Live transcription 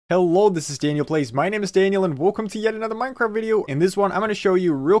Hello, this is DanielPlays. My name is Daniel and welcome to yet another Minecraft video. In this one, I'm going to show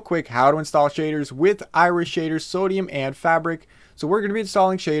you real quick how to install shaders with Iris shaders, sodium, and fabric. So we're going to be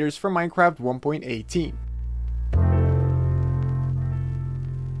installing shaders for Minecraft 1.18.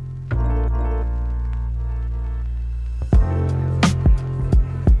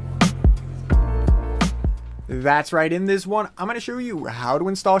 That's right, in this one, I'm going to show you how to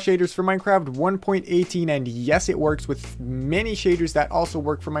install shaders for Minecraft 1.18, and yes, it works with many shaders that also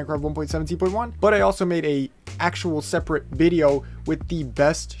work for Minecraft 1.17.1, but I also made a actual separate video with the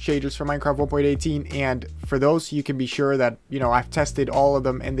best shaders for Minecraft 1.18, and for those, you can be sure that, I've tested all of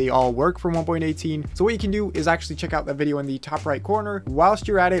them and they all work for 1.18. So what you can do is actually check out that video in the top right corner. Whilst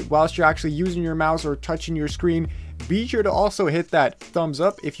you're at it, whilst you're actually using your mouse or touching your screen, be sure to also hit that thumbs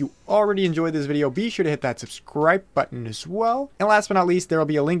up. If you already enjoyed this video, be sure to hit that subscribe button as well. And last but not least, there will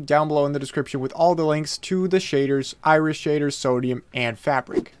be a link down below in the description with all the links to the shaders, Iris shaders, sodium, and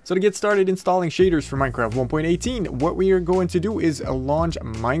fabric. So to get started installing shaders for Minecraft 1.18, what we are going to do is launch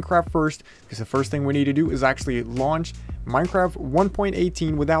Minecraft first, because the first thing we need to do is actually launch Minecraft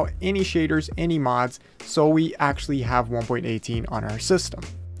 1.18 without any shaders, any mods, so we actually have 1.18 on our system.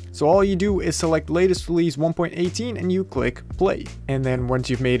 So all you do is select latest release 1.18 and you click play. And then once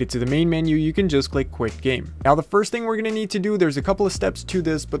you've made it to the main menu, you can just click quit game. Now the first thing we're going to need to do, there's a couple of steps to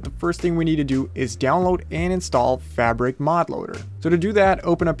this, but the first thing we need to do is download and install Fabric Mod Loader. So to do that,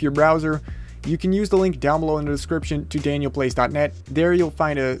 open up your browser. You can use the link down below in the description to DanielPlays.net. There you'll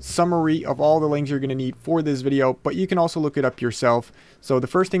find a summary of all the links you're going to need for this video, but you can also look it up yourself. So the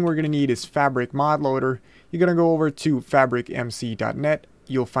first thing we're going to need is Fabric Mod Loader. You're going to go over to fabricmc.net.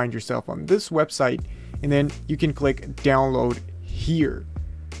 You'll find yourself on this website, and then you can click download here.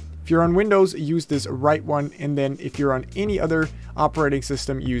 If you're on Windows, use this right one, and then if you're on any other operating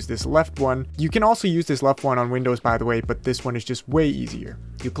system, use this left one. You can also use this left one on Windows, by the way, but this one is just way easier.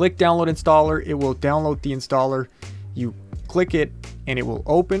 You click download installer, it will download the installer. You click it and it will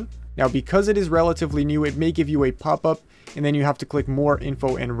open. Now because it is relatively new, it may give you a pop-up, and then you have to click more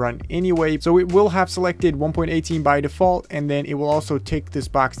info and run anyway. So it will have selected 1.18 by default, and then it will also tick this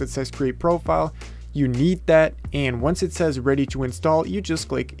box that says create profile. You need that, and once it says ready to install, you just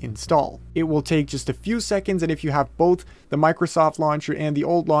click install. It will take just a few seconds, and if you have both the Microsoft launcher and the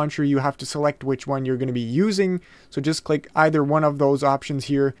old launcher, you have to select which one you're going to be using. So just click either one of those options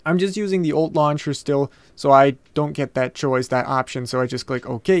here. I'm just using the old launcher still, so I don't get that choice, that option, so I just click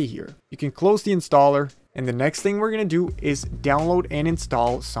OK here. You can close the installer. And the next thing we're going to do is download and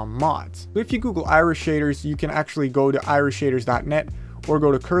install some mods. So if you Google Iris shaders, you can actually go to irisshaders.net or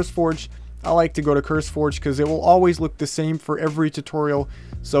go to CurseForge. I like to go to CurseForge because it will always look the same for every tutorial,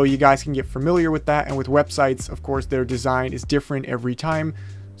 so you guys can get familiar with that. And with websites, of course, their design is different every time.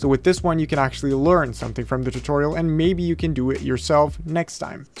 So with this one, you can actually learn something from the tutorial, and maybe you can do it yourself next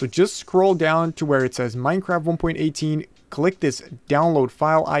time. So just scroll down to where it says Minecraft 1.18, click this download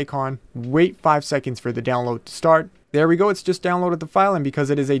file icon, wait 5 seconds for the download to start. There we go, it's just downloaded the file, and because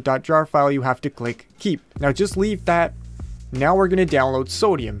it is a .jar file, you have to click keep. Now just leave that. Now we're going to download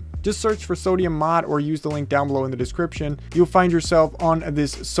sodium. Just search for sodium mod or use the link down below in the description. You'll find yourself on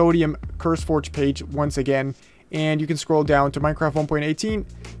this sodium CurseForge page once again, and you can scroll down to Minecraft 1.18.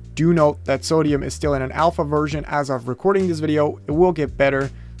 Do note that sodium is still in an alpha version as of recording this video. It will get better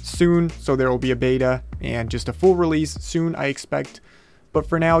soon, so there will be a beta and just a full release soon, I expect. But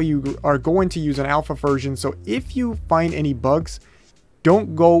for now, you are going to use an alpha version, so if you find any bugs,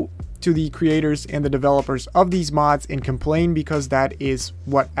 don't go to the creators and the developers of these mods and complain, because that is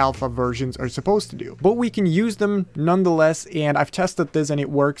what alpha versions are supposed to do. But we can use them nonetheless, and I've tested this and it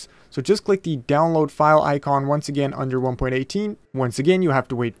works. So just click the download file icon once again under 1.18. Once again, you have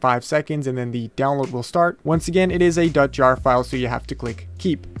to wait 5 seconds and then the download will start. Once again, it is a .jar file, so you have to click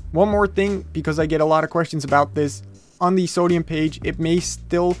keep. One more thing, because I get a lot of questions about this, on the sodium page, it may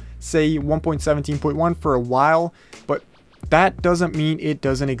still say 1.17.1 for a while, but that doesn't mean it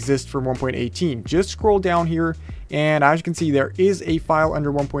doesn't exist for 1.18. Just scroll down here, and as you can see, there is a file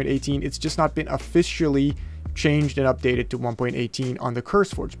under 1.18. It's just not been officially changed and updated to 1.18 on the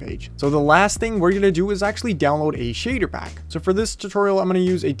CurseForge page. So the last thing we're going to do is actually download a shader pack. So for this tutorial, I'm going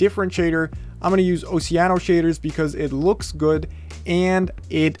to use a different shader. I'm going to use Oceano shaders because it looks good and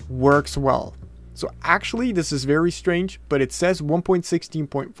it works well. So actually, this is very strange, but it says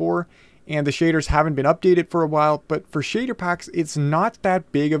 1.16.4. and the shaders haven't been updated for a while, but for shader packs, it's not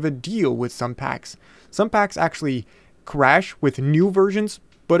that big of a deal with some packs. Some packs actually crash with new versions,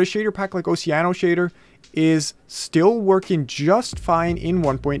 but a shader pack like Oceano shader is still working just fine in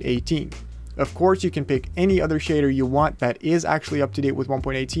 1.18. Of course, you can pick any other shader you want that is actually up to date with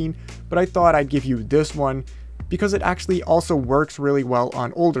 1.18, but I thought I'd give you this one because it actually also works really well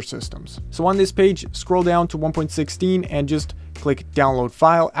on older systems. So on this page, scroll down to 1.16 and just click download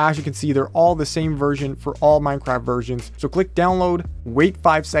file. As you can see, they're all the same version for all Minecraft versions. So click download, wait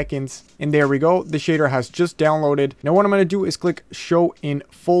 5 seconds, and there we go. The shader has just downloaded. Now what I'm going to do is click show in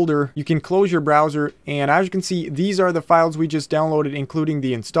folder. You can close your browser, and as you can see, these are the files we just downloaded, including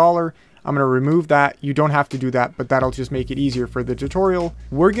the installer. I'm going to remove that. You don't have to do that, but that'll just make it easier for the tutorial.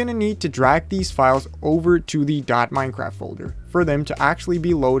 We're going to need to drag these files over to the .minecraft folder for them to actually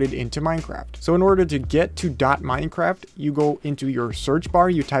be loaded into Minecraft. So in order to get to .minecraft, you go into your search bar,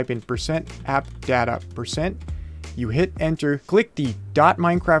 you type in %appdata%, you hit enter, click the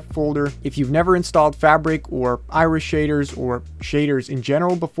 .minecraft folder. If you've never installed Fabric or Iris shaders or shaders in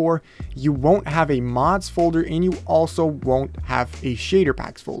general before, you won't have a mods folder and you also won't have a shader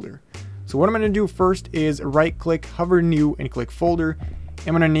packs folder. So what I'm going to do first is right click, hover new, and click folder.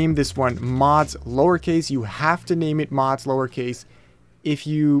 I'm going to name this one mods lowercase. You have to name it mods lowercase. If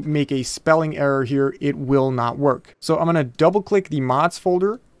you make a spelling error here, it will not work. So I'm going to double click the mods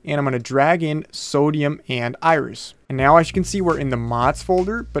folder and I'm going to drag in sodium and iris. And now as you can see, we're in the mods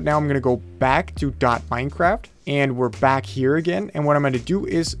folder, but now I'm going to go back to .minecraft and we're back here again. And what I'm going to do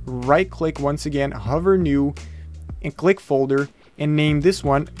is right click once again, hover new, and click folder, and name this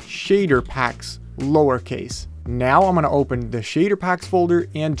one shader packs lowercase. Now I'm going to open the shader packs folder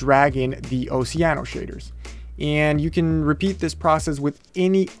and drag in the Oceano shaders. And you can repeat this process with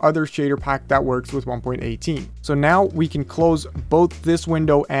any other shader pack that works with 1.18. So now we can close both this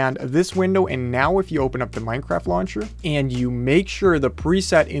window and this window. And now if you open up the Minecraft launcher and you make sure the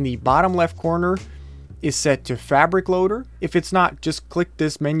preset in the bottom left corner is set to Fabric Loader. If it's not, just click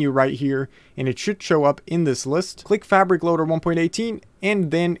this menu right here and it should show up in this list. Click Fabric Loader 1.18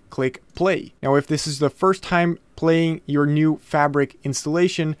 and then click play. Now if this is the first time playing your new Fabric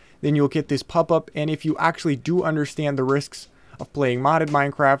installation, then you'll get this pop-up, and if you actually do understand the risks of playing modded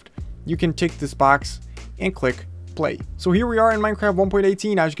Minecraft, you can tick this box and click play. So here we are in Minecraft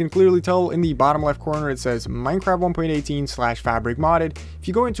 1.18. As you can clearly tell in the bottom left corner, it says Minecraft 1.18/Fabric modded. If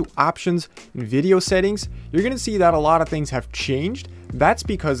you go into options and video settings, you're going to see that a lot of things have changed. That's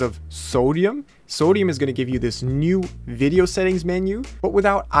because of sodium. Sodium is going to give you this new video settings menu, but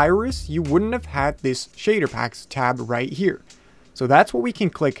without iris, you wouldn't have had this shader packs tab right here. So that's what we can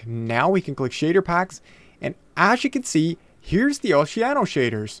click now. We can click shader packs, and as you can see, here's the Oceano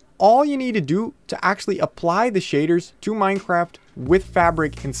shaders. All you need to do to actually apply the shaders to Minecraft with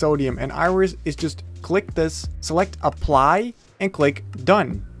Fabric and Sodium and Iris is just click this, select apply, and click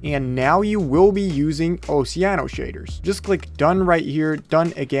done. And now you will be using Oceano shaders. Just click done right here,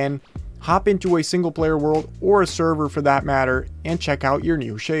 done again, hop into a single player world or a server for that matter, and check out your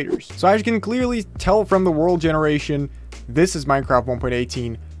new shaders. So as you can clearly tell from the world generation, this is Minecraft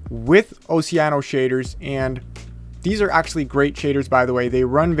 1.18 with Oceano shaders, and these are actually great shaders, by the way. They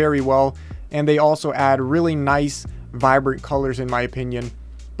run very well, and they also add really nice, vibrant colors in my opinion.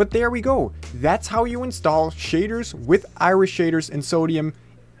 But there we go. That's how you install shaders with Iris shaders and Sodium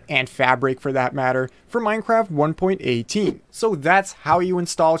and Fabric for that matter for Minecraft 1.18. So that's how you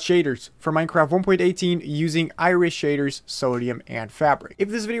install shaders for Minecraft 1.18 using Iris shaders, Sodium, and Fabric. If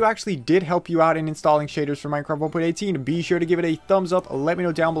this video actually did help you out in installing shaders for Minecraft 1.18, be sure to give it a thumbs up. Let me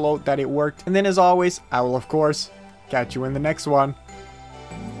know down below that it worked. And then as always, I will of course catch you in the next one.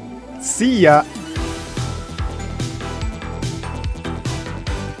 See ya!